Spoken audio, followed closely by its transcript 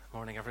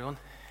Morning, everyone.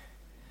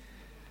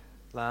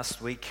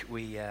 Last week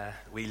we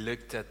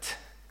looked at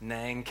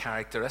 9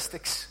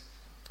 characteristics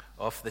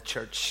of the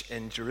church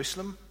in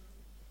Jerusalem,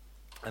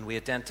 and we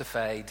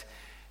identified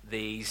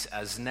these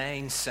as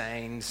 9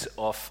 signs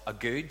of a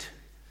good,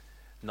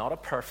 not a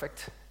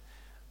perfect,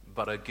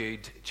 but a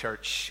good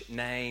church.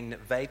 9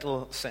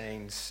 vital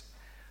signs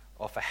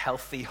of a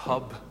healthy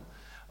hub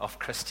of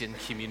Christian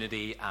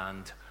community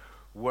and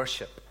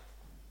worship.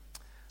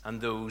 And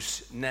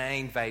those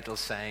 9 vital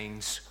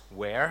signs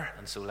were,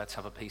 and so let's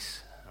have a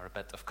piece or a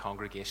bit of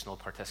congregational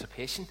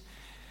participation.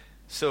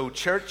 So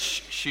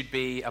church should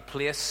be a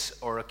place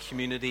or a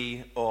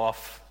community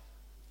of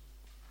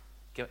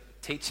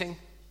teaching,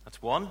 that's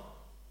 1.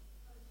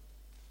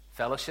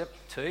 Fellowship,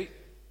 2.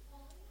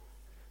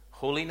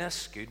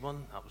 Holiness, good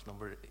one, that was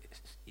number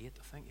 8,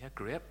 I think, yeah,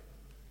 great.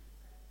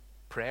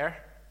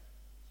 Prayer.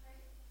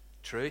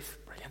 Truth,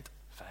 brilliant,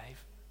 5.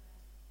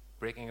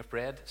 Breaking of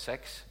bread,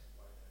 6.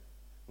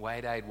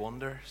 Wide-eyed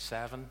wonder,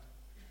 7.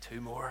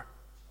 2 more.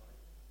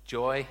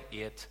 Joy,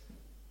 8.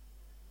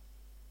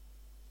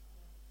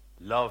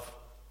 Love.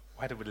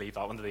 Why did we leave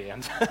that one to the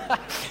end?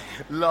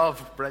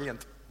 Love,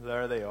 brilliant.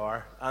 There they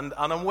are. And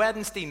on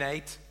Wednesday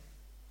night,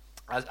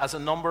 as a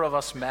number of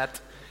us met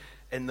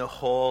in the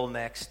hall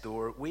next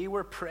door, we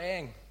were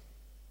praying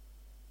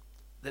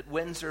that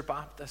Windsor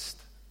Baptist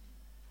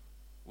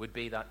would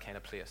be that kind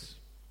of place,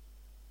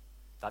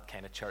 that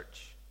kind of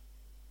church.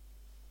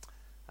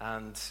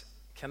 And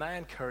can I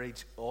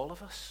encourage all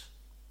of us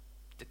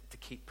to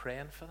keep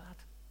praying for that?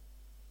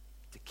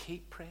 To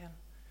keep praying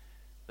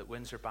that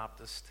Windsor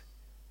Baptist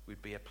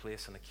would be a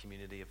place and a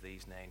community of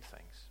these 9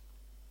 things.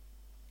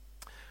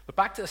 But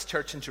back to this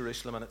church in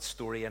Jerusalem and its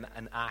story in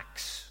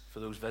Acts. For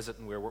those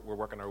visiting, we're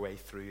working our way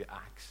through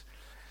Acts.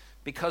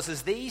 Because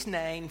as these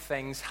 9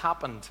 things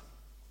happened,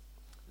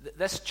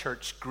 this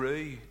church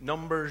grew.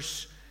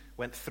 Numbers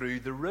went through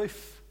the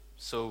roof.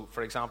 So,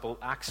 for example,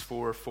 Acts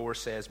 4:4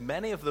 says,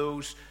 many of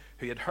those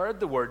who had heard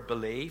the word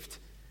believed,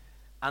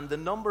 and the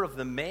number of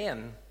the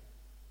men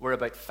were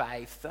about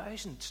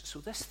 5,000. So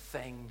this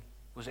thing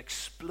was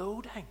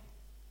exploding.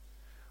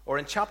 Or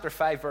in chapter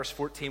 5, verse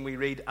 14, we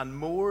read, and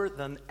more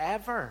than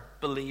ever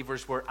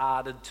believers were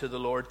added to the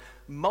Lord,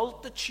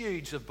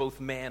 multitudes of both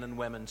men and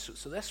women.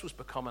 So this was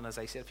becoming, as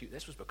I said,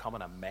 this was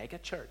becoming a mega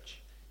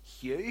church.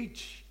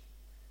 Huge.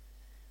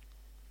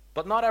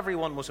 But not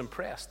everyone was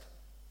impressed.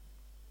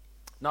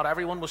 Not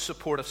everyone was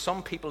supportive.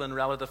 Some people in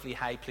relatively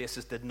high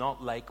places did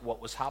not like what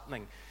was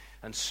happening.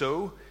 And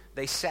so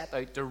they set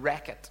out to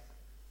wreck it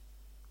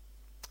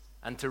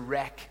and to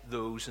wreck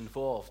those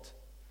involved.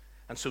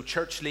 And so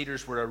church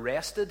leaders were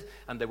arrested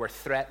and they were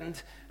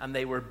threatened and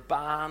they were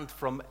banned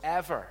from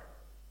ever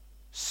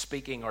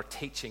speaking or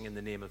teaching in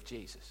the name of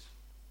Jesus.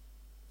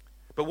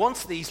 But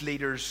once these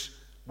leaders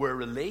were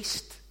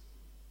released,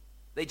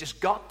 they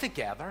just got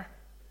together,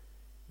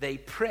 they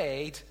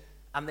prayed,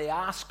 and they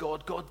asked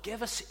God, God,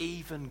 give us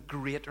even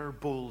greater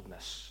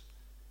boldness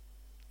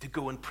to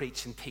go and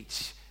preach and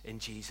teach in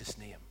Jesus'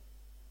 name.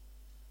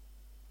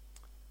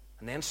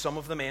 And then some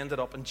of them ended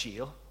up in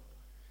jail,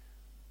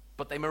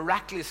 but they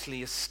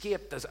miraculously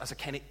escaped as a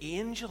kind of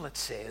angel, it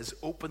says,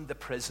 opened the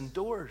prison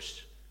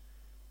doors.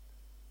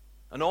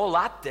 And all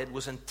that did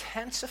was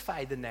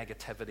intensify the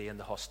negativity and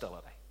the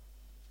hostility.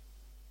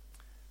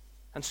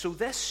 And so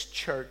this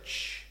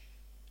church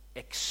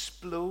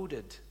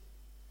exploded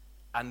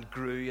and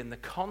grew in the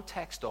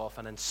context of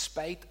and in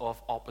spite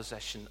of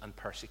opposition and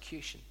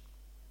persecution.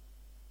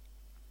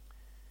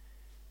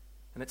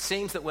 And it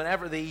seems that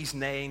whenever these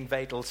 9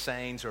 vital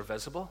signs are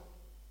visible,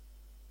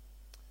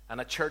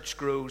 and a church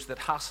grows, that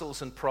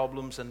hassles and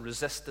problems and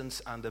resistance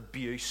and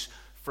abuse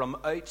from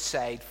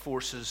outside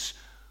forces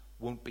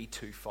won't be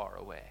too far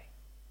away.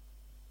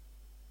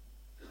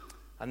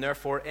 And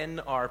therefore, in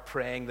our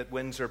praying that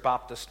Windsor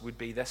Baptist would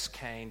be this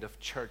kind of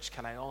church,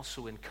 can I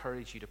also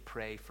encourage you to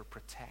pray for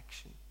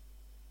protection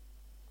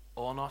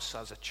on us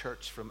as a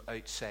church from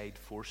outside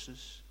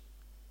forces,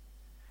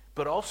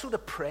 but also to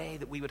pray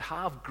that we would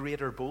have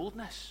greater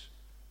boldness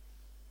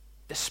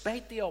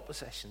despite the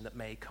opposition that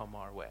may come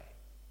our way.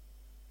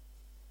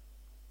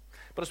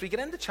 But as we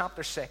get into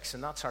chapter 6,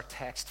 and that's our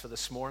text for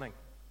this morning,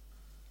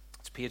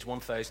 it's page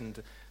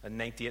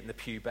 1098 in the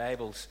Pew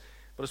Bibles,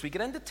 but as we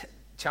get into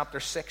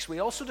chapter 6, we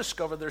also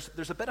discover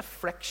there's a bit of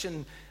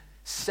friction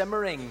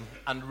simmering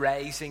and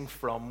rising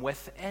from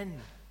within.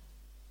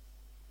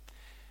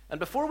 And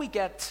before we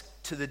get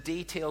to the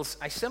details,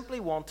 I simply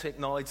want to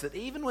acknowledge that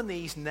even when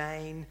these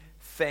 9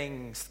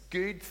 things,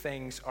 good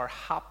things, are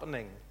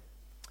happening,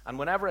 and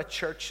whenever a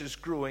church is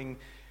growing,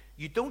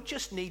 you don't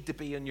just need to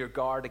be on your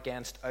guard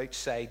against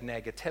outside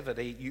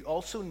negativity, you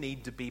also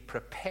need to be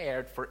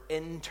prepared for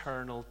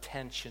internal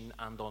tension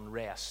and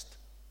unrest.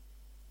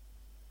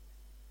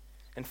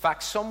 In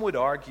fact, some would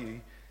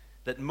argue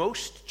that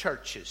most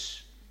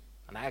churches,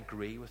 and I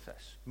agree with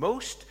this,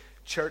 most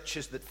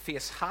churches that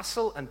face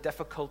hassle and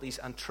difficulties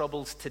and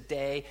troubles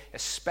today,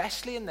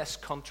 especially in this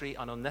country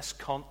and on this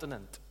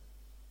continent,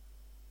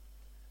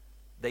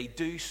 they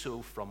do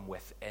so from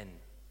within,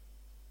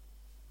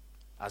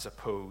 as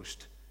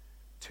opposed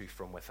to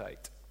from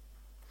without.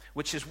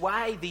 Which is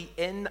why the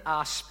in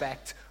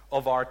aspect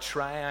of our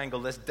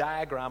triangle, this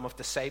diagram of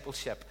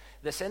discipleship,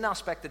 this in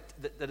aspect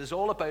that is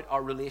all about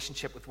our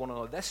relationship with one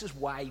another, this is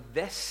why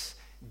this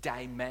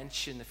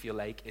dimension, if you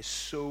like, is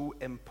so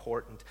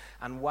important.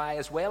 And why,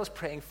 as well as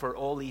praying for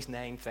all these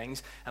 9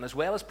 things, and as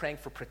well as praying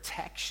for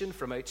protection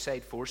from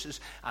outside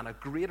forces and a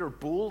greater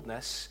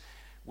boldness,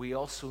 we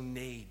also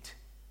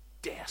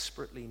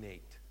desperately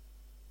need,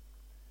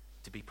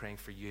 to be praying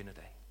for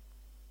unity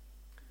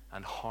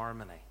and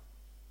harmony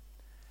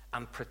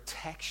and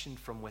protection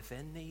from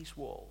within these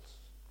walls.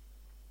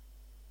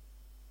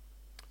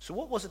 So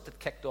what was it that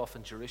kicked off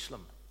in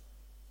Jerusalem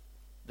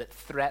that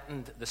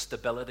threatened the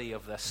stability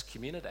of this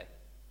community?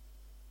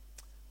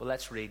 Well,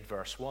 let's read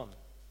verse 1.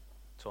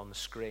 It's on the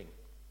screen.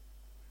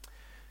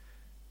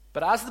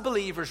 But as the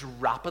believers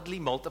rapidly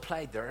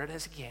multiplied, there it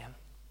is again,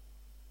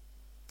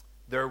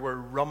 there were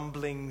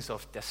rumblings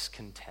of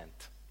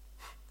discontent.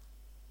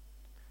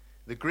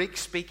 The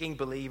Greek-speaking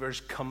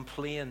believers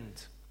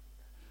complained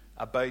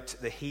about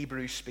the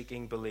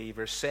Hebrew-speaking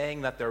believers,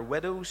 saying that their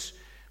widows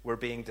were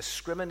being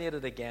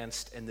discriminated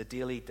against in the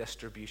daily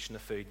distribution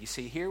of food. You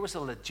see, here was a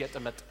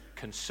legitimate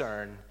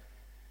concern,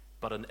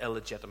 but an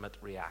illegitimate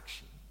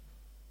reaction.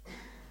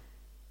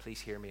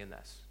 Please hear me in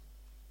this.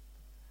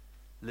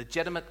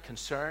 Legitimate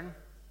concern,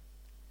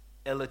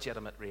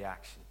 illegitimate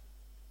reaction.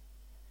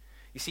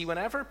 You see,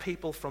 whenever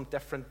people from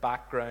different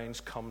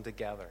backgrounds come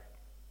together,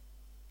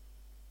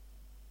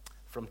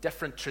 from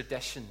different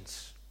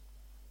traditions,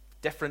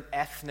 different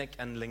ethnic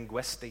and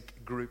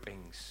linguistic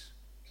groupings,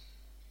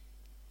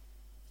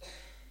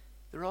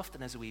 there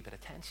often is a wee bit of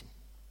tension.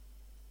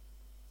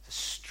 It's a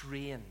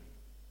strain.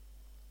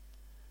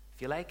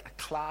 If you like, a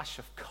clash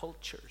of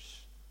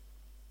cultures.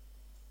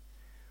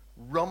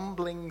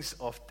 Rumblings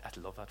of, I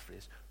love that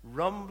phrase,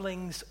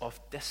 rumblings of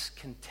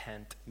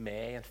discontent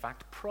may, in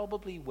fact,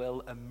 probably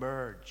will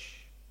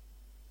emerge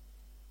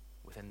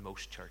within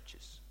most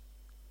churches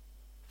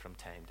from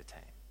time to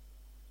time.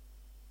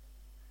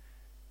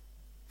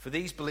 For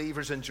these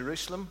believers in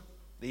Jerusalem,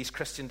 these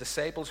Christian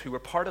disciples who were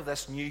part of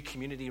this new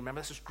community,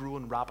 remember this was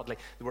growing rapidly,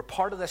 they were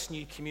part of this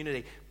new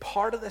community,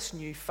 part of this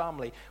new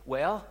family.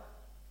 Well,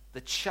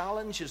 the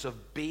challenges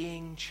of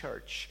being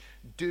church,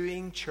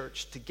 doing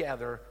church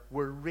together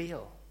were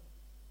real.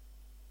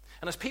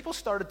 And as people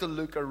started to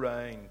look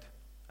around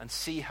and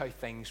see how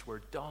things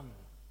were done,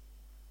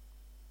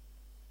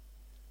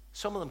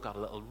 some of them got a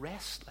little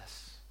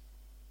restless,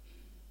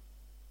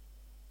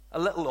 a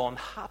little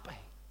unhappy,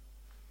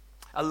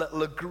 a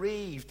little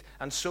aggrieved.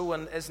 And so,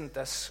 and isn't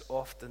this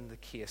often the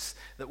case,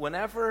 that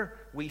whenever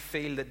we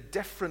feel that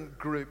different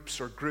groups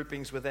or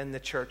groupings within the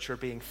church are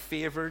being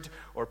favored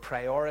or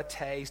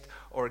prioritized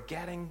or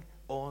getting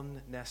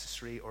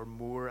unnecessary or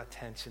more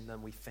attention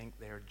than we think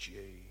they're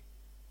due,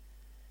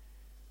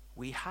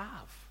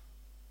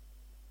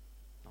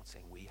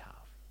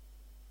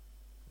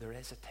 there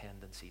is a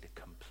tendency to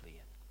complain,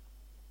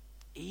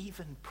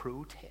 even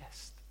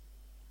protest.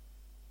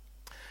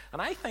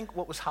 And I think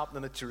what was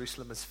happening at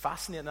Jerusalem is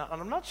fascinating,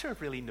 and I'm not sure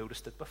I've really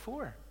noticed it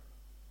before.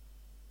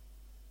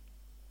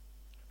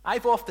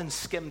 I've often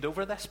skimmed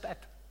over this bit,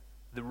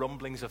 the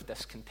rumblings of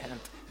discontent,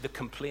 the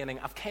complaining.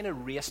 I've kind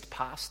of raced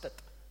past it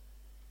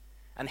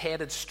and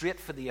headed straight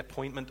for the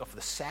appointment of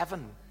the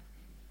 7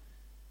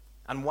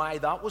 and why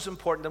that was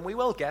important, and we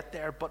will get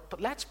there, but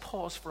let's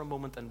pause for a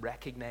moment and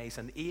recognize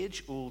an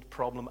age-old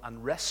problem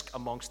and risk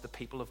amongst the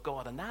people of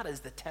God, and that is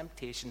the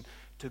temptation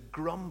to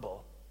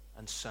grumble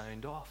and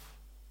sound off.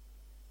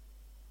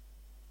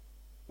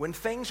 When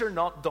things are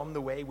not done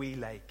the way we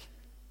like,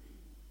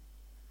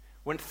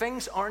 when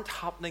things aren't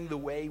happening the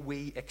way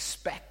we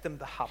expect them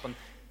to happen,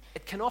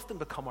 it can often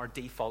become our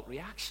default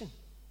reaction.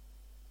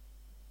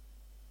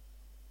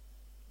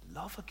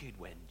 Love a good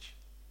whinge.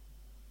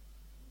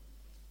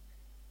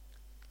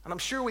 And I'm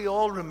sure we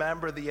all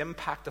remember the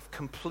impact of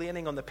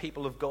complaining on the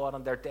people of God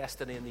and their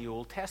destiny in the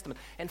Old Testament.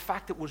 In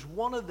fact, it was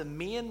one of the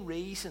main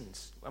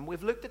reasons, and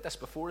we've looked at this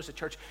before as a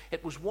church,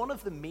 it was one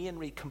of the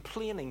main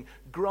complaining,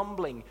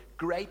 grumbling,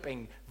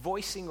 griping,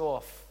 voicing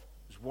off,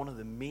 it was one of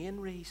the main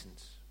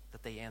reasons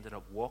that they ended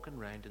up walking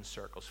around in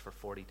circles for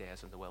 40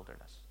 days in the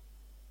wilderness.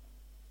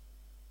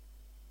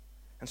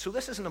 And so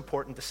this is an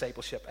important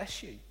discipleship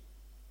issue.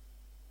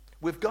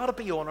 We've got to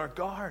be on our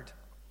guard.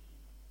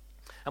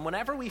 And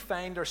whenever we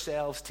find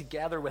ourselves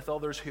together with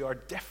others who are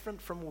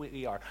different from who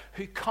we are,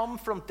 who come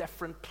from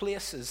different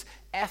places,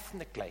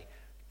 ethnically,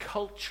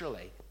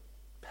 culturally,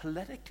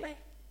 politically,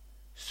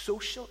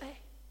 socially,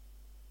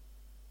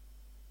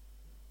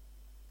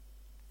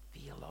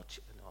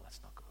 theologically, no,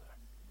 let's not go there,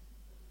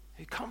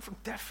 who come from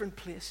different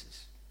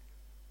places,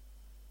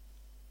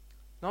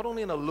 not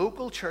only in a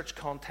local church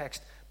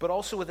context, but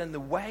also within the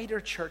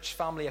wider church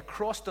family,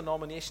 across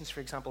denominations,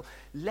 for example,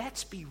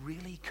 let's be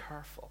really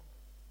careful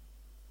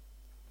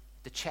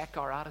to check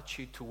our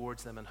attitude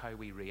towards them and how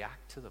we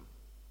react to them.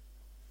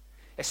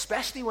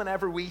 Especially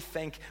whenever we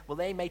think, well,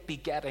 they might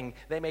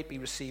be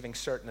receiving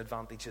certain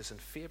advantages and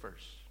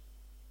favors.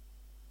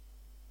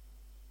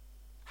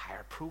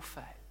 Higher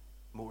profile,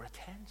 more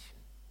attention.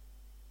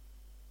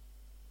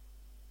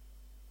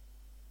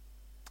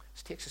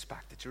 Which takes us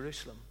back to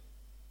Jerusalem.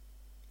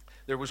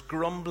 There was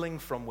grumbling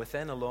from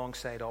within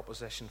alongside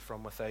opposition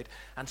from without.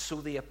 And so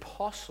the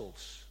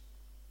apostles,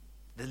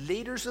 the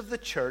leaders of the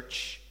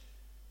church,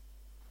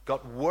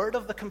 got word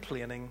of the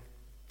complaining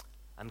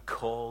and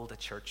called a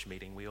church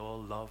meeting. We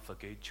all love a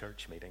good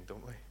church meeting,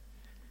 don't we?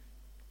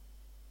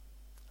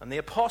 And the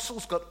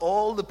apostles got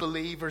all the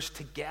believers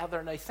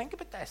together. Now think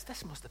about this.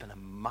 This must have been a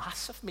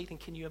massive meeting.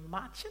 Can you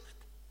imagine it?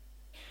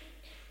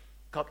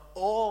 Got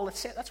all,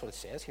 that's what it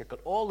says here,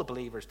 got all the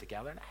believers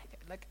together. And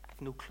I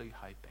have no clue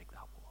how big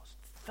that was.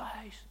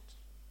 Thousands.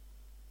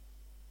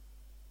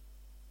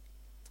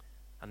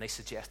 And they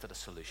suggested a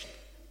solution.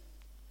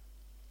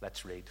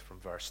 Let's read from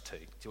verse 2.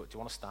 Do you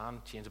want to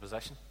stand, change of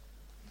position?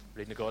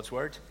 Reading God's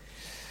word.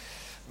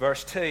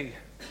 Verse 2.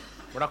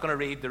 We're not going to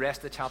read the rest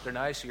of the chapter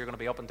now, so you're going to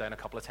be up and down a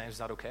couple of times. Is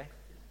that okay?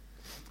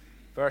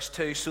 Verse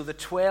 2. So the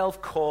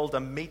 12 called a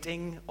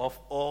meeting of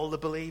all the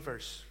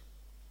believers.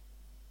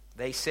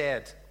 They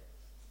said,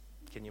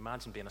 can you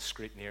imagine being a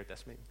scrutineer at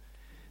this meeting?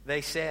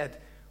 They said,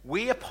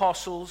 we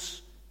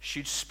apostles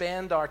should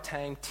spend our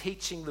time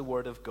teaching the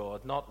word of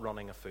God, not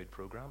running a food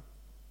program.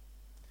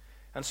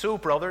 And so,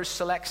 brothers,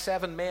 select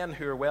 7 men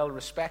who are well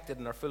respected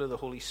and are full of the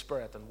Holy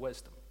Spirit and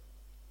wisdom.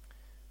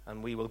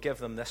 And we will give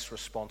them this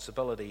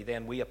responsibility.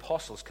 Then we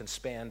apostles can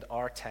spend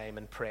our time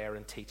in prayer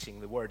and teaching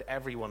the word.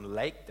 Everyone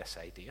liked this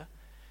idea,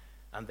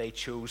 and they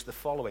chose the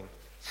following: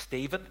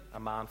 Stephen, a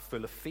man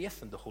full of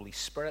faith and the Holy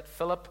Spirit;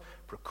 Philip,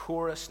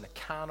 Prochorus,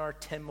 Nicanor,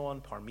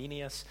 Timon,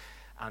 Parmenius,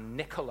 and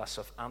Nicholas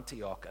of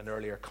Antioch, an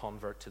earlier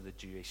convert to the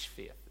Jewish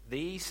faith.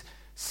 These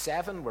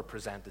 7 were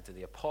presented to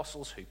the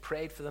apostles, who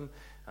prayed for them,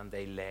 and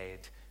they laid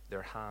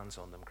their hands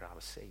on them. Grab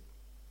a seat.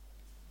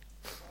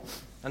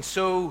 And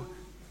so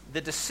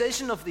the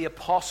decision of the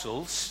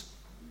apostles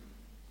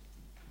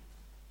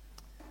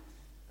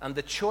and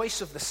the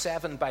choice of the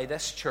 7 by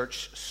this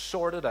church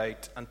sorted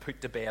out and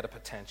put to bed a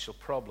potential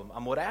problem.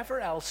 And whatever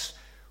else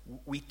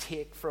we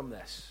take from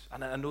this,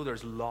 and I know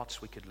there's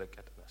lots we could look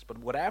at this, but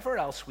whatever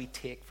else we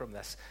take from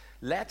this,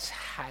 let's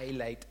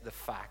highlight the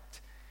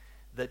fact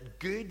that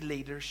good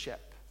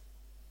leadership,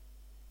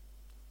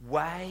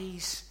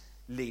 wise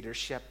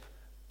leadership,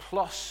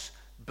 plus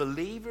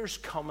believers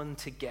coming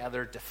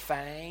together,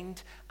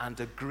 defined and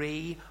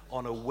agree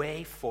on a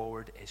way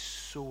forward, is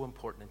so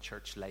important in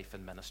church life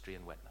and ministry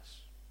and witness.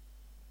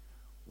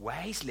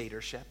 Wise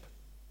leadership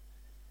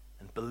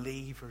and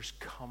believers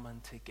coming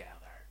together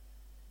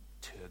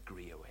to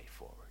agree a way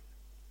forward.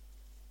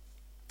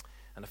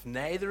 And if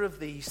neither of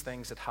these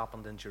things had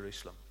happened in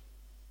Jerusalem,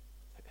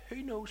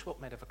 who knows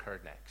what might have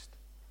occurred next?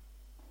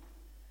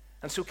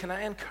 And so can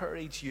I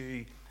encourage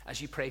you,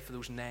 as you pray for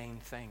those 9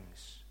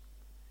 things,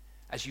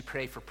 as you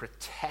pray for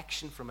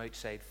protection from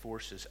outside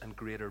forces and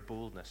greater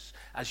boldness,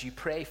 as you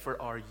pray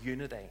for our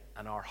unity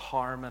and our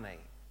harmony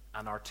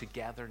and our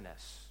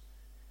togetherness,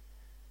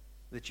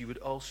 that you would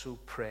also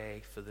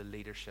pray for the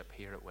leadership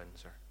here at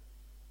Windsor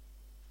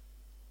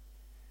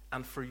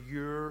and for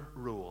your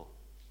role,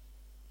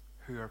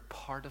 who are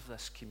part of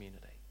this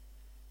community,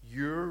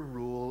 your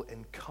role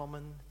in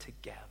coming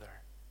together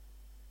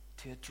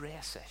to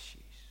address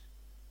issues,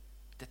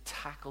 to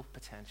tackle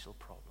potential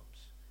problems,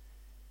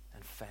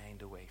 and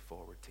find a way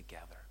forward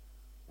together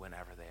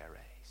whenever they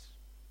arise.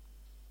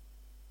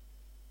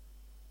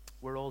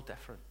 We're all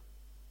different.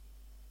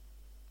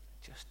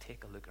 Just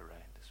take a look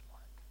around this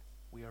morning.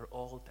 We are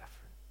all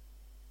different.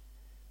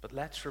 But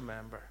let's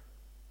remember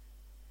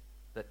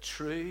that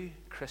true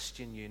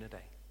Christian unity,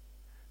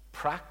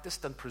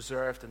 practiced and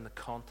preserved in the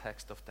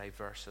context of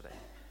diversity,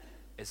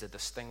 is a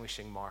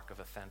distinguishing mark of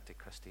authentic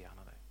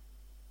Christianity.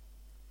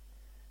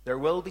 There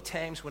will be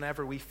times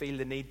whenever we feel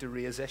the need to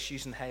raise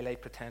issues and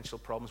highlight potential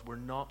problems. We're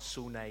not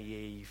so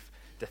naive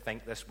to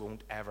think this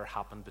won't ever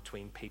happen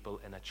between people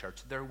in a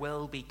church. There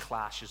will be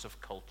clashes of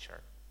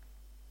culture.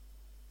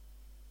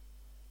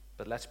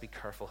 But let's be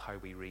careful how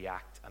we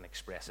react and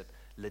express it.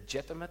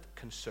 Legitimate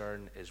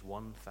concern is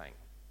one thing.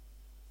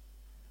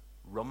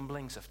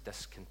 Rumblings of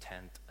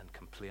discontent and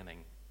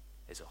complaining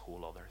is a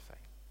whole other thing.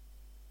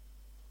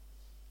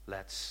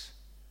 Let's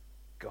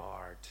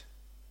guard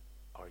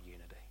our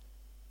unity.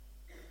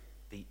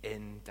 The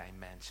in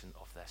dimension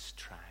of this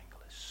triangle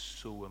is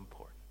so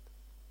important.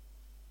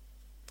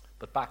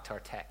 But back to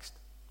our text.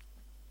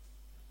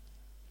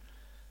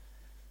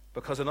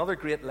 Because another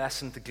great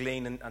lesson to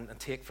glean and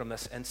take from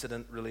this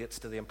incident relates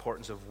to the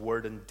importance of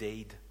word and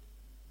deed,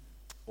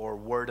 or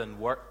word and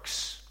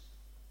works.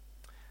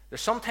 There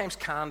sometimes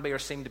can be or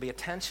seem to be a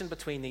tension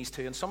between these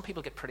two, and some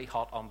people get pretty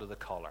hot under the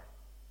collar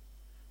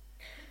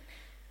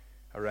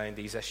around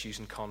these issues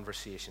and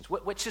conversations.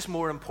 Which is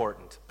more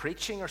important,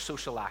 preaching or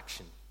social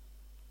action?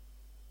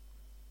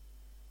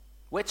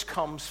 Which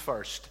comes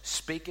first,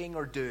 speaking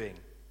or doing?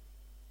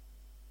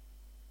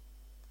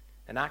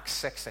 In Acts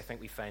 6, I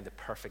think we find the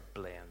perfect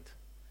blend.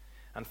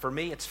 And for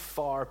me, it's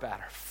far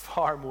better,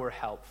 far more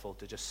helpful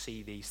to just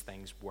see these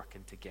things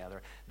working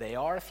together. They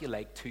are, if you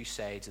like, 2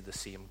 sides of the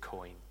same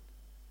coin.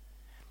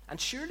 And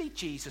surely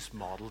Jesus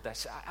modeled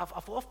this.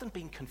 I've often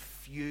been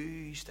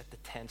confused at the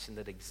tension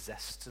that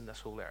exists in this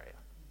whole area.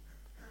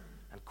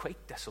 and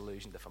quite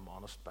disillusioned, if I'm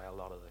honest, by a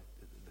lot of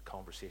the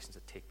conversations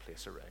that take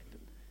place around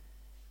it.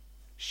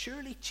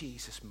 Surely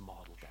Jesus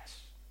modeled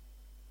this.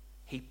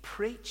 He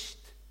preached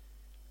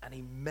and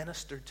he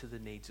ministered to the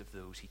needs of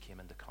those he came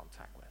into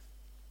contact with.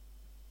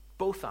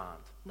 Both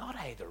and, not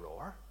either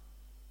or.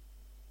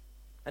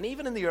 And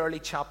even in the early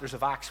chapters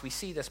of Acts, we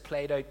see this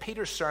played out.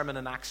 Peter's sermon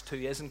in Acts 2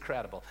 is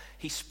incredible.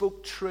 He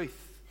spoke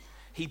truth.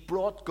 He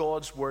brought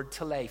God's word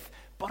to life,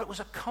 but it was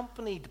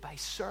accompanied by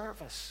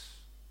service.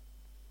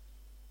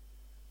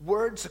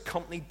 Words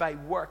accompanied by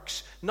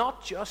works,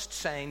 not just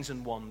signs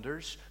and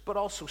wonders, but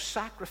also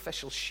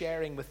sacrificial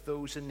sharing with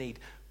those in need.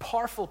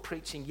 Powerful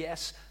preaching,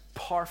 yes,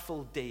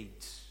 powerful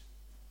deeds.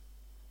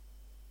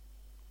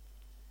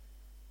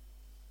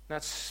 Now,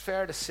 it's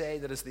fair to say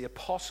that as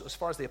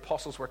far as the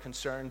apostles were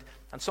concerned,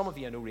 and some of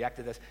you I know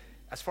reacted to this,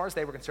 as far as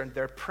they were concerned,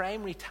 their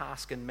primary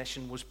task and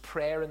mission was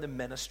prayer and the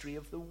ministry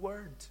of the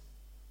word.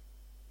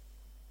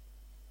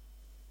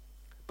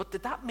 But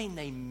did that mean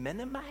they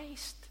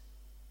minimized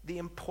the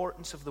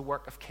importance of the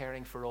work of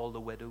caring for all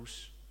the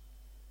widows,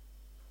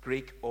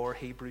 Greek or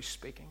Hebrew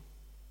speaking?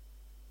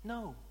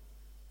 No.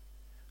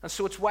 And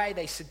so it's why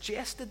they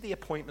suggested the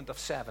appointment of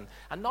 7.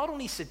 And not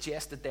only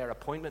suggested their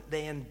appointment,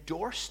 they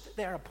endorsed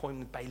their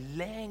appointment by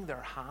laying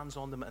their hands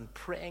on them and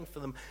praying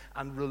for them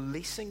and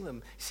releasing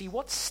them. See,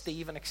 what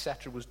Stephen,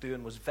 etc., was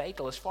doing was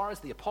vital. As far as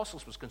the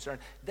apostles was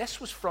concerned,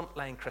 this was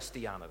frontline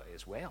Christianity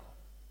as well.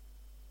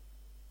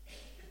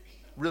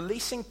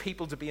 Releasing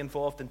people to be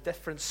involved in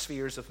different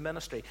spheres of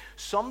ministry.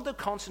 Some to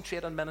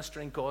concentrate on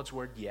ministering God's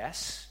word,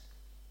 yes.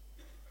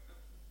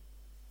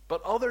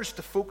 But others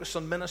to focus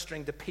on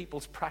ministering to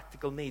people's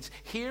practical needs.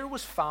 Here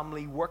was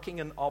family working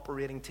and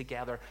operating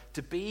together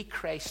to be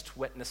Christ's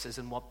witnesses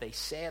in what they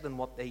said and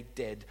what they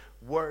did,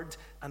 word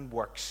and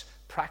works,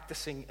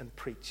 practicing and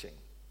preaching.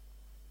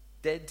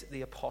 Did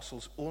the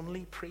apostles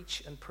only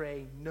preach and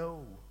pray?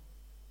 No.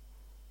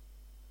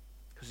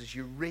 Because as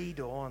you read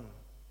on,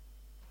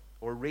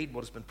 or read what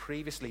has been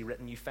previously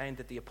written, you find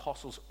that the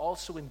apostles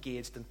also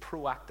engaged in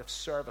proactive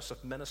service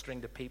of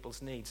ministering to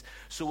people's needs.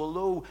 So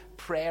although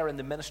prayer and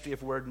the ministry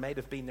of word might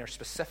have been their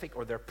specific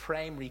or their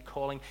primary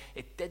calling,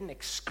 it didn't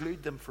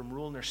exclude them from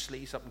rolling their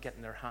sleeves up and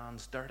getting their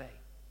hands dirty.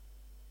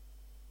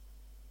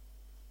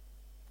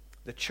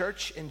 The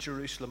church in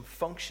Jerusalem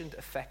functioned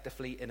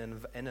effectively in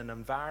an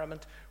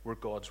environment where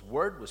God's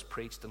word was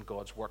preached and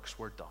God's works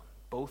were done,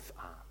 both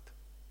and.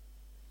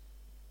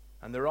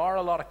 And there are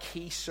a lot of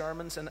key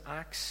sermons in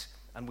Acts,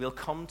 and we'll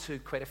come to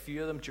quite a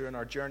few of them during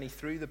our journey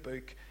through the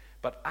book.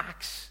 But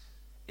Acts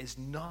is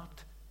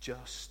not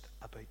just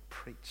about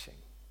preaching.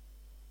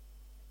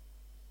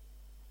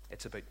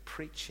 It's about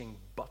preaching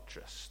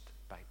buttressed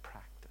by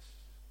practice.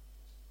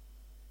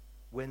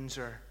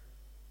 Windsor,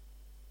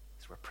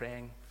 as we're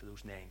praying for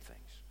those 9 things.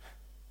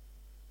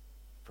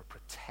 For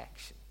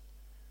protection,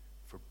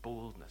 for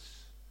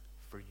boldness,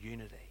 for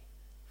unity,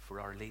 for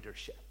our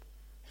leadership.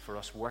 For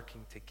us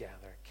working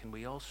together, can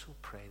we also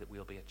pray that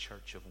we'll be a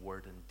church of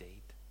word and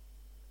deed?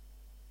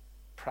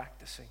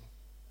 Practicing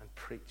and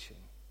preaching,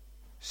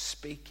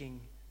 speaking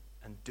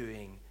and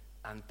doing,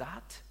 and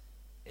that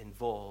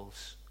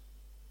involves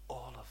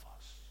all of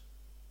us.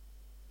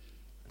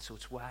 And so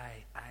it's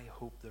why I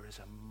hope there is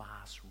a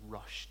mass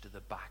rush to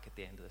the back at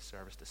the end of the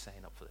service to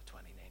sign up for the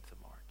 29th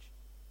of March.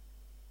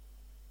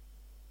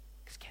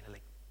 Because kind of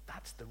like,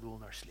 that's the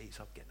rolling our sleeves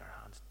up, getting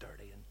our hands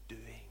dirty and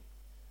doing.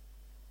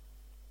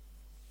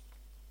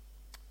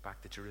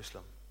 Back to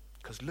Jerusalem.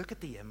 Because look at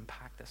the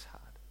impact this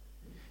had.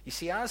 You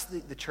see, as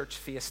the church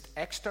faced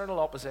external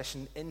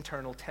opposition,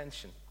 internal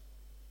tension.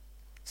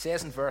 It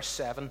says in verse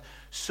 7,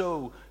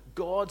 so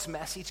God's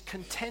message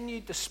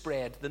continued to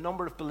spread. The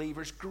number of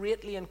believers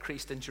greatly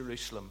increased in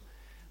Jerusalem,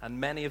 and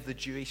many of the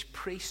Jewish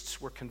priests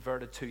were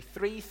converted too.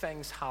 3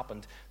 things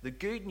happened. The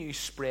good news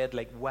spread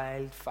like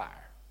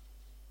wildfire.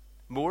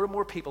 More and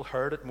more people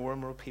heard it, more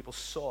and more people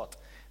saw it.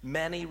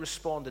 Many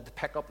responded. To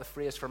pick up the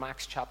phrase from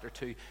Acts chapter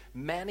 2,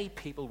 many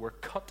people were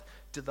cut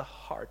to the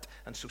heart.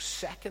 And so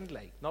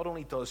secondly, not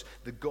only does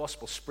the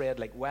gospel spread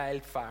like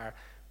wildfire,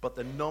 but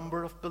the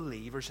number of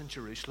believers in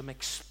Jerusalem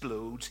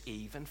explodes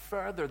even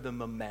further. The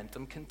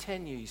momentum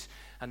continues.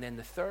 And then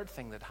the third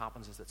thing that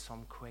happens is that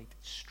some quite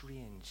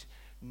strange,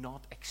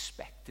 not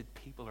expected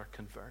people are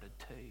converted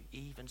too,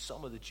 even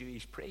some of the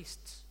Jewish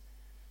priests.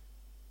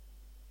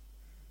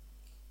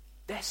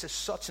 This is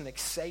such an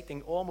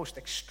exciting, almost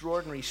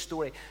extraordinary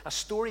story. A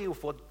story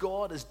of what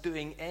God is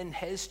doing in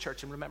his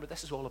church. And remember,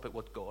 this is all about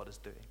what God is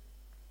doing.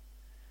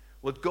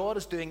 What God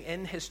is doing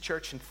in his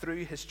church and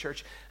through his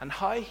church, and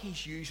how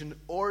he's using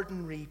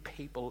ordinary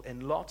people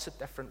in lots of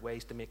different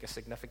ways to make a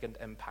significant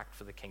impact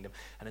for the kingdom.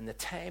 And in the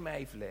time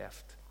I've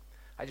left,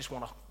 I just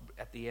want to,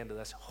 at the end of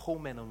this,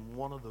 home in on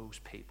one of those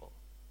people.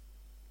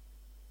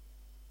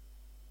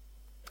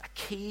 A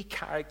key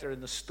character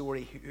in the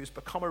story who's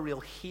become a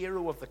real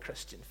hero of the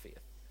Christian faith,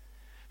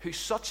 who's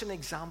such an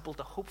example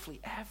to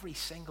hopefully every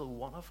single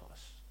one of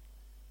us.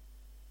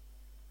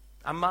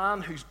 A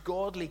man whose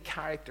godly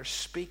character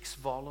speaks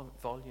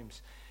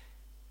volumes.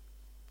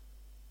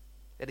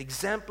 It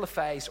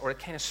exemplifies, or it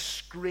kind of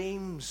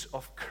screams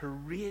of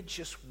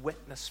courageous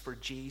witness for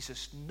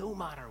Jesus no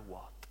matter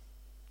what.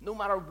 No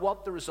matter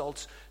what the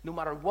results, no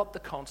matter what the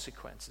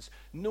consequences,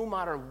 no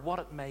matter what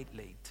it might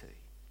lead to.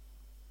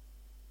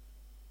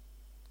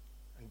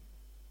 And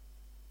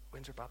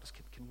Windsor Baptist,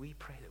 can we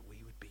pray that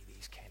we would be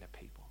these kind of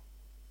people?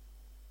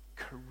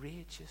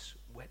 Courageous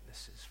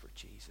witnesses for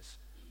Jesus,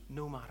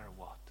 no matter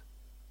what.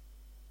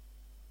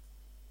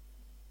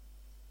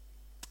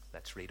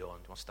 Let's read on.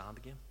 Do you want to stand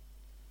again?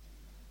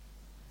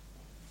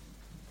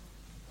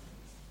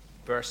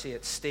 Verse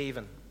 8,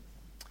 Stephen,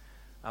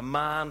 a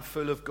man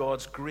full of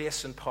God's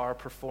grace and power,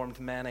 performed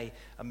many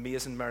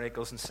amazing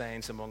miracles and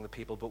signs among the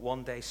people. But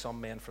one day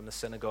some men from the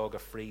synagogue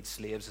of freed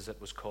slaves, as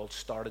it was called,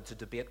 started to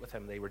debate with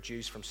him. They were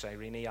Jews from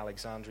Cyrene,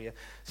 Alexandria,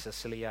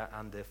 Cilicia,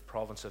 and the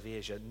province of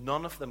Asia.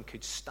 None of them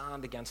could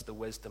stand against the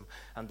wisdom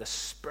and the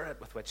spirit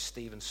with which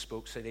Stephen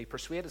spoke. So they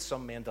persuaded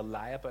some men to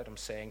lie about him,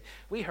 saying,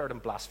 "We heard him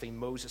blaspheme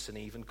Moses and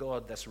even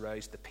God." This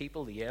roused the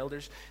people, the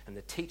elders, and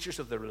the teachers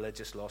of the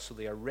religious law. So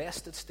they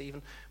arrested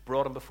Stephen,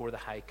 brought him before the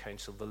high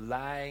council. The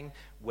lying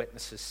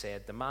witnesses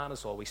said, "The man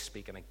is always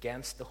speaking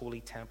against the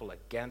holy temple,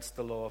 against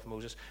the law of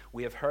Moses.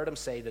 We have heard him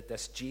say that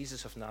this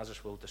Jesus of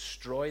Nazareth will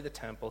destroy the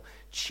temple,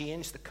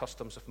 change the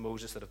customs of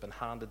Moses that have been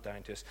handed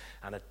down to us."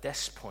 And at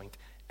this point,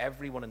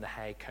 everyone in the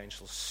high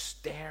council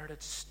stared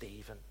at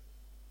Stephen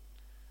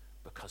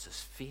because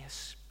his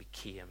face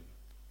became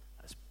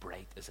as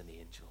bright as an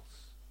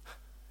angel's.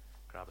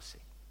 Grab a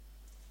seat.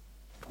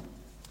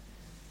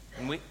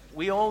 And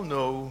we all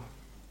know,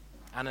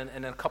 and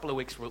in a couple of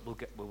weeks we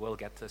will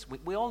get to this.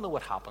 We all know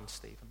what happened,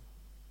 Stephen.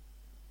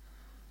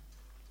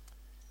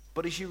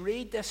 But as you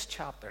read this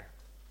chapter,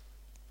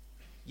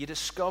 you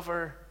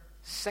discover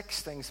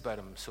 6 things about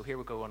him. So here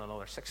we go on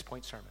another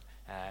 6-point sermon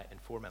in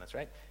 4 minutes,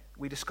 right?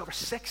 We discover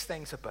 6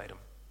 things about him.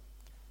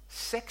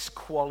 6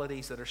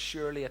 qualities that are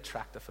surely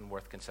attractive and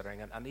worth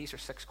considering. And these are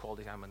 6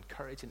 qualities I'm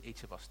encouraging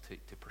each of us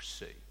to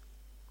pursue.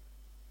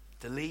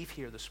 To leave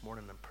here this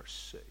morning and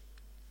pursue.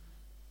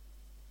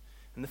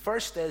 And the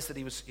first is that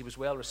he was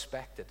well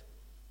respected.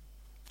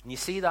 And you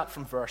see that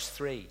from verse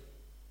 3.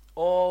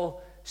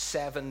 All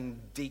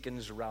 7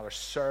 deacons, or rather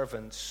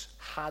servants,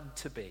 had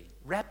to be.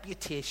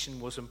 Reputation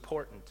was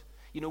important.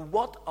 You know,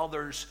 what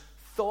others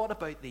thought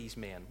about these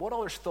men, what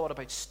others thought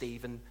about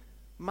Stephen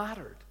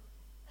mattered.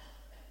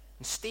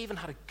 And Stephen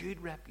had a good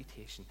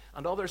reputation,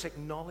 and others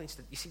acknowledged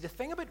it. You see, the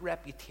thing about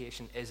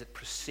reputation is it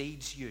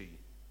precedes you.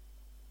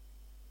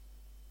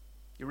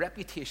 Your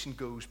reputation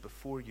goes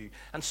before you.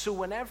 And so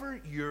whenever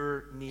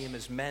your name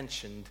is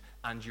mentioned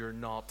and you're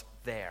not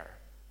there,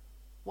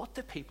 what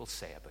do people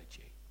say about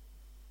you?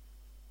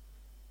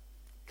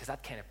 Because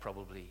that kind of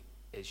probably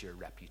is your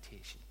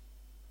reputation.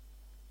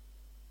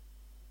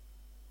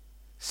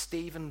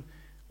 Stephen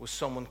was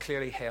someone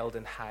clearly held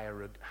in high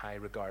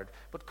regard.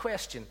 But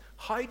question,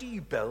 how do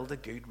you build a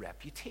good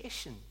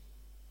reputation?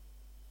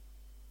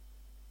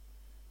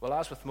 Well,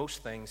 as with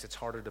most things, it's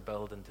harder to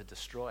build than to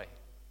destroy.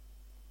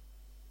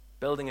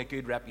 Building a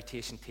good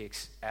reputation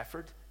takes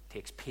effort,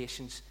 takes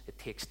patience, it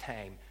takes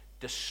time.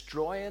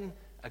 Destroying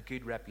a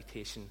good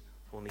reputation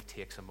only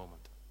takes a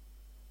moment.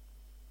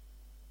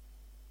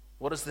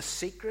 What is the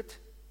secret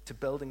to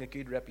building a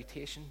good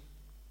reputation?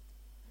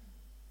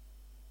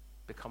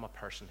 Become a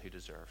person who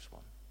deserves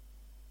one.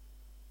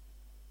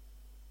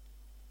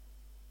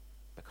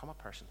 Become a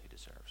person who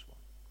deserves one.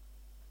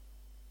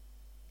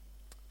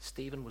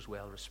 Stephen was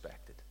well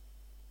respected.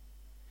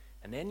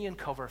 And then you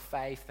uncover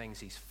 5 things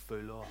he's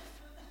full of.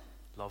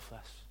 Love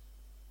this.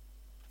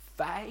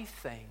 5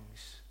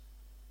 things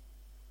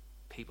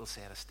people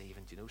say to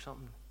Stephen, do you know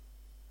something?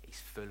 He's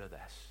full of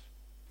this.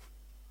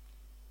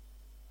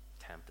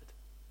 Tempted.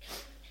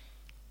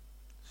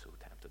 So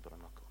tempted, but I'm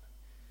not going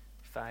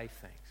to. 5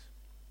 things.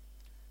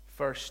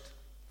 First,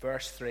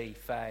 verse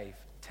 3:5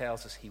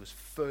 tells us he was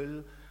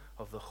full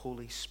of the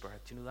Holy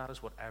Spirit. Do you know that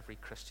is what every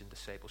Christian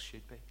disciple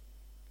should be?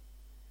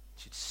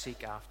 Should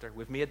seek after.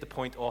 We've made the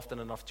point often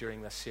enough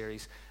during this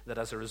series that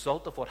as a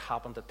result of what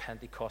happened at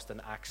Pentecost in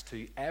Acts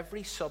 2,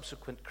 every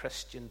subsequent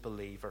Christian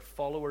believer,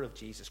 follower of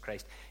Jesus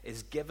Christ,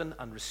 is given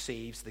and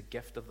receives the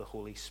gift of the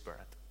Holy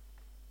Spirit.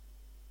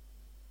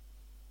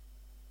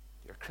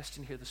 You're a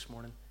Christian here this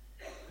morning,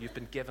 you've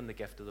been given the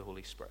gift of the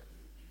Holy Spirit.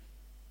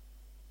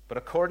 But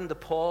according to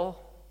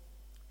Paul,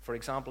 for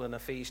example, in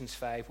Ephesians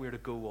 5, we're to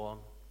go on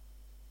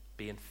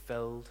being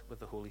filled with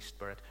the Holy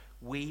Spirit.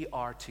 We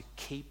are to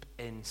keep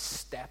in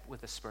step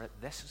with the Spirit.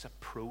 This is a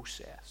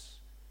process.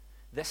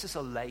 This is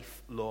a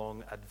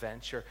lifelong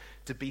adventure.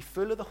 To be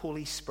full of the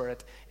Holy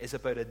Spirit is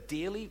about a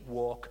daily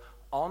walk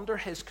under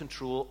His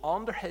control,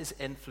 under His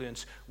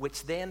influence,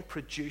 which then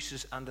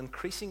produces and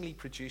increasingly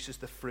produces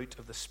the fruit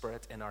of the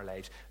Spirit in our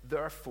lives.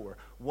 Therefore,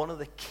 one of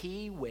the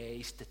key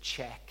ways to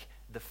check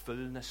the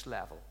fullness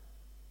level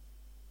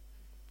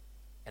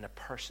in a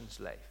person's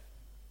life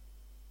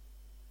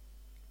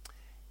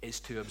is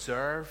to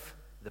observe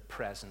the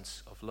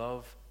presence of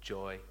love,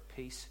 joy,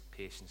 peace,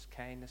 patience,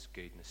 kindness,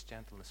 goodness,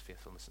 gentleness,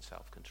 faithfulness, and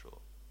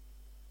self-control.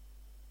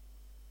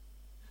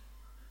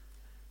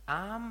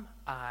 Am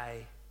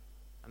I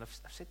And I've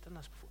said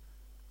this before.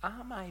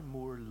 Am I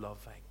more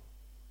loving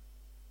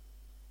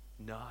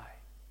now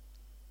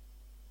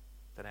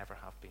than I ever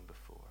have been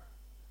before?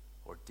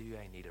 Or do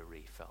I need a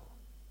refill?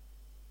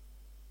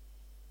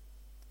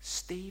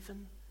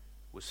 Stephen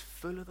was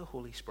full of the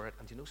Holy Spirit,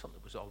 and do you know something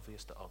that was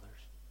obvious to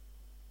others?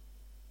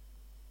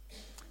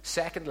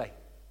 Secondly,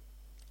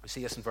 we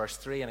see this in verse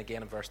 3 and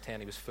again in verse 10,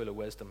 he was full of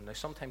wisdom. Now,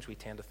 sometimes we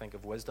tend to think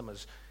of wisdom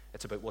as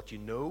it's about what you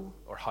know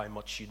or how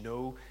much you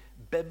know.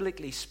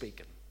 Biblically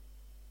speaking,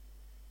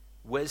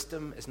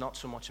 wisdom is not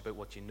so much about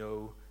what you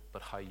know,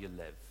 but how you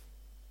live.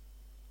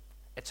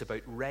 It's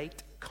about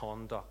right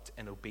conduct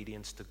in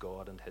obedience to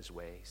God and his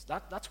ways.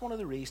 That's one of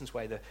the reasons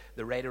why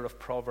the writer of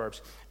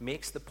Proverbs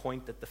makes the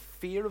point that the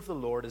fear of the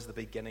Lord is the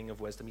beginning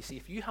of wisdom. You see,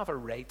 if you have a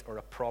right or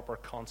a proper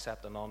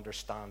concept and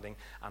understanding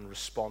and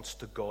response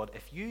to God,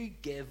 if you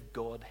give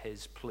God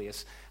his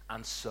place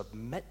and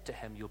submit to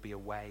him, you'll be a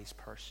wise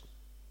person.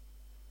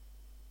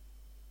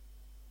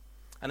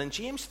 And in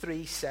James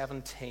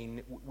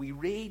 3:17, we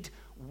read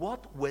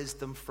what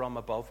wisdom from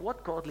above,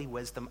 what godly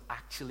wisdom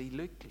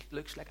actually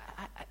looks like.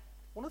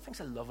 One of the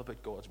things I love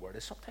about God's word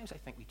is sometimes I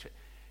think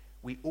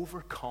we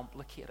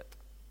overcomplicate it.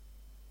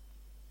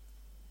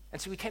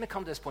 And so we kind of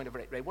come to this point of,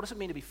 right, what does it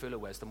mean to be full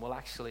of wisdom? Well,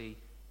 actually,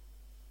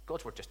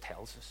 God's word just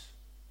tells us.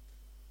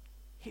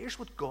 Here's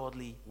what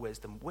godly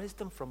wisdom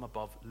from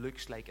above,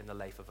 looks like in the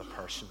life of a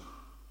person.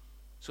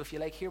 So if you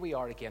like, here we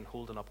are again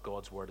holding up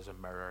God's word as a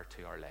mirror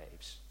to our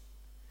lives.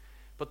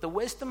 But the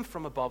wisdom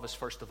from above is,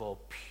 first of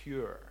all,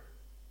 pure.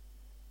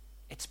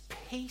 It's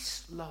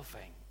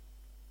peace-loving.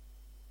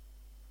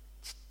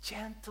 It's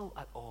gentle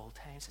at all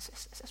times.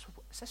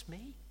 Is this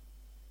me?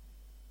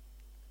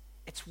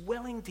 It's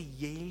willing to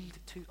yield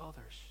to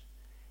others.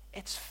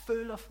 It's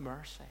full of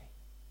mercy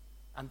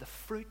and the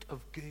fruit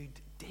of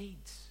good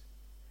deeds.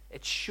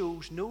 It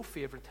shows no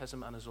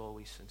favoritism and is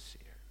always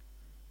sincere.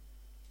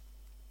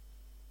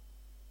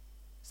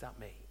 Is that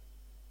me?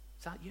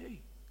 Is that you?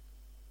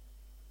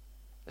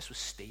 This was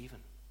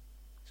Stephen.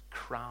 He's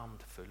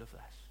crammed full of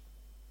this.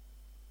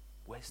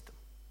 Wisdom.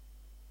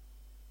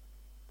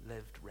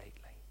 Lived rightly.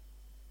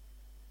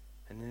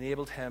 And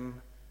enabled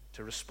him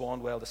to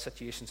respond well to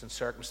situations and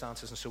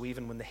circumstances. And so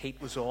even when the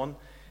heat was on,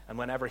 and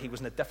whenever he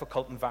was in a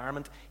difficult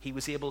environment, he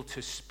was able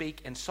to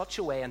speak in such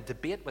a way and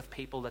debate with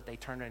people that they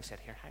turned around and said,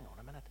 here, hang on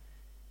a minute.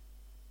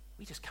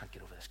 We just can't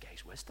get over this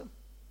guy's wisdom.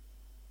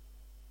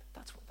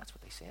 That's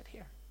what they said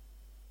here.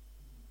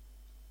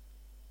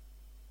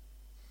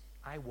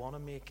 I want to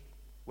make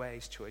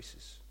wise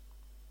choices.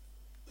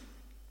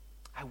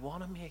 I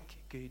want to make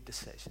good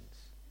decisions.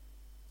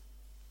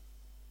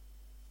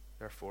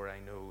 Therefore, I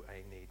know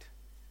I need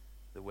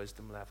the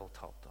wisdom level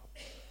topped up.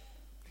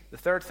 The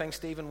third thing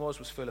Stephen was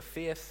full of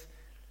faith.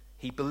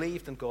 He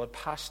believed in God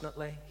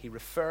passionately. He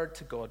referred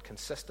to God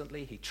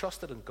consistently. He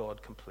trusted in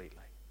God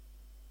completely.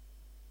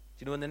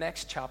 Do you know, in the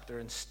next chapter,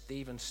 and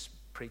Stephen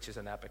preaches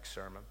an epic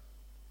sermon.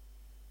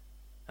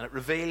 And it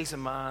reveals a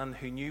man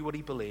who knew what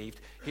he believed.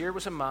 Here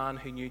was a man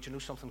who knew, do you know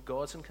something?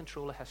 God's in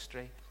control of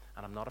history,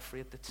 and I'm not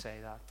afraid to say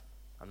that.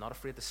 I'm not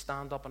afraid to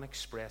stand up and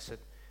express it.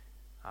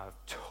 I have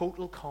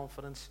total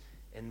confidence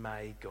in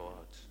my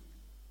God.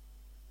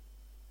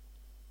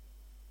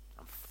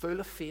 I'm full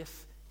of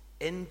faith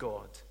in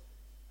God,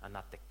 and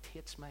that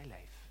dictates my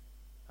life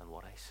and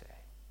what I say.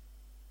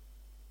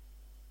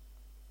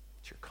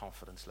 What's your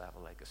confidence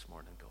level like this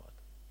morning, God?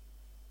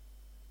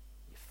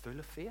 Are you full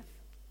of faith?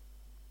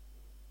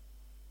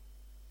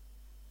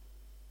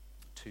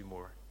 Two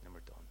more, and we're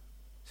done.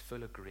 He's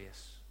full of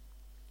grace.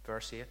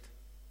 Verse 8.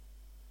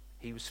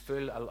 He was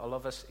full, I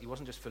love this, he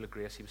wasn't just full of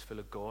grace, he was full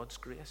of God's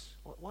grace.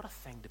 What a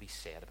thing to be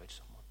said about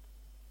someone.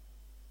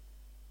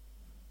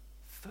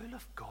 Full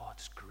of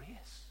God's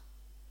grace.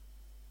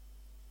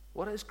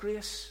 What is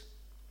grace?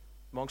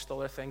 Amongst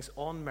other things,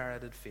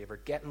 unmerited favor,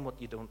 getting what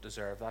you don't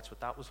deserve. That's what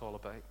that was all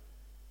about.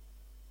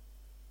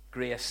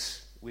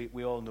 Grace,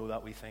 we all know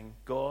that we think.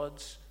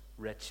 God's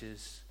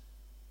riches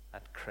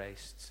at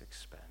Christ's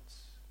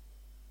expense.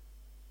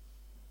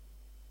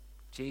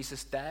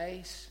 Jesus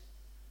dies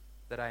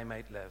that I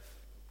might live.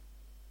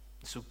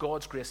 So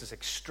God's grace is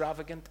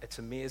extravagant, it's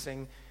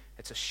amazing,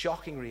 it's a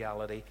shocking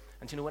reality.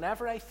 And you know,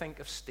 whenever I think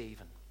of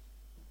Stephen,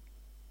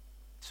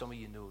 some of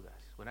you know this,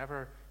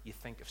 whenever you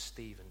think of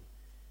Stephen,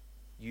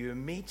 you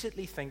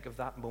immediately think of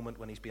that moment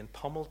when he's being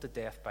pummeled to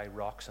death by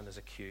rocks and his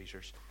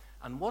accusers.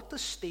 And what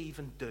does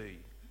Stephen do?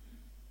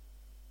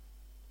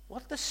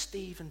 What does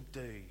Stephen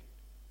do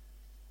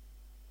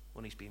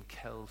when he's being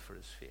killed for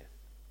his faith?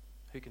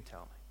 Who can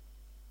tell me?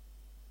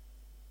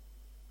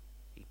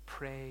 He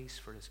prays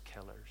for his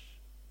killers.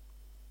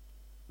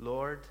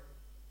 Lord,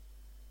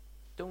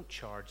 don't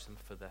charge them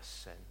for this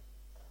sin.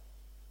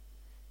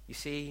 You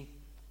see,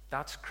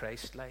 that's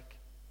Christ-like.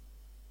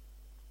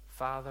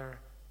 Father,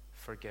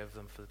 forgive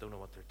them for they don't know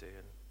what they're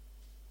doing.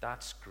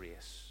 That's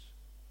grace.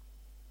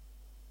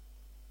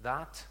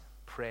 That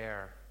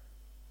prayer,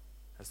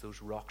 as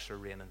those rocks are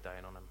raining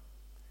down on him,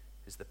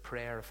 is the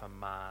prayer of a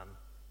man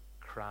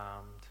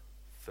crammed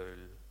full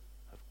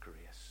of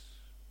grace.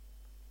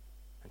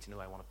 And you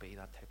know, I want to be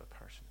that type of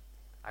person.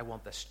 I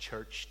want this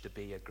church to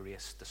be a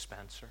grace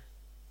dispenser.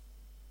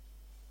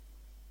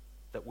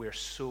 That we're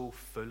so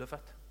full of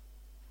it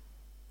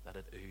that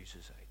it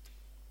oozes out.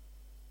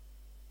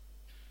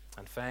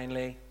 And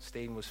finally,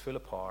 Stephen was full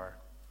of power.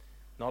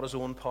 Not his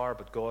own power,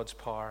 but God's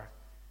power.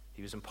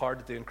 He was empowered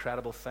to do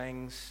incredible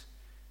things.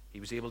 He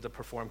was able to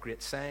perform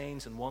great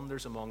signs and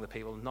wonders among the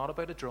people, not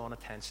about it drawing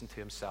attention to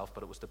himself,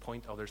 but it was to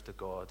point others to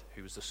God,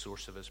 who was the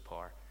source of his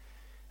power.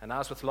 And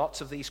as with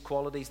lots of these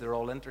qualities, they're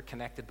all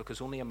interconnected, because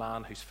only a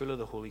man who's full of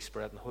the Holy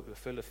Spirit and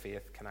full of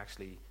faith can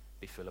actually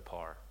be full of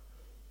power.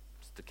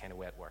 It's the kind of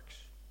way it works.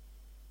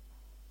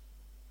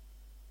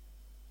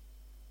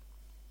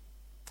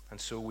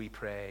 And so we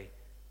pray,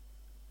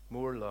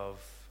 more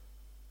love,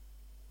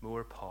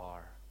 more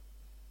power,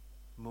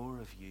 more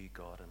of you,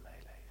 God, in my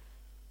life.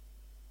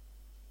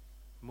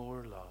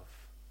 More love,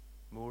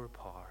 more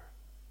power,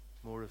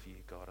 more of you,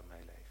 God, in my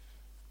life.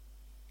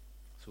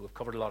 So we've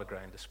covered a lot of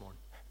ground this morning.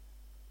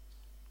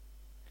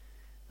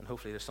 And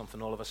hopefully there's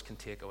something all of us can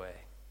take away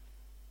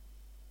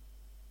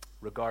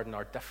regarding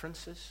our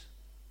differences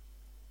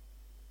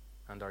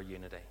and our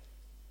unity,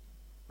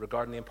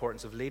 regarding the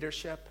importance of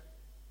leadership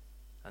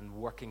and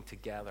working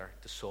together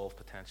to solve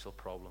potential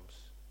problems,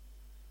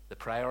 the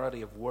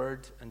priority of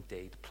word and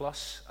deed,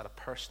 plus at a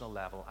personal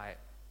level,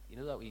 you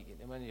know that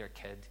when you're a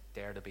kid,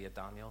 dare to be a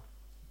Daniel?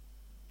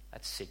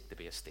 I'd seek to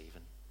be a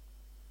Stephen,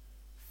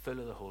 full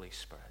of the Holy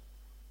Spirit,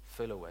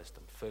 full of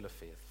wisdom, full of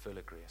faith, full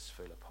of grace,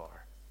 full of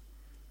power.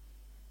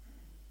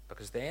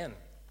 Because then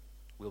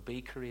we'll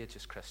be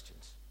courageous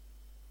Christians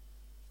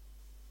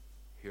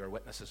who are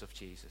witnesses of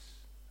Jesus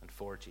and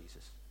for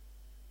Jesus,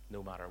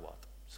 no matter what.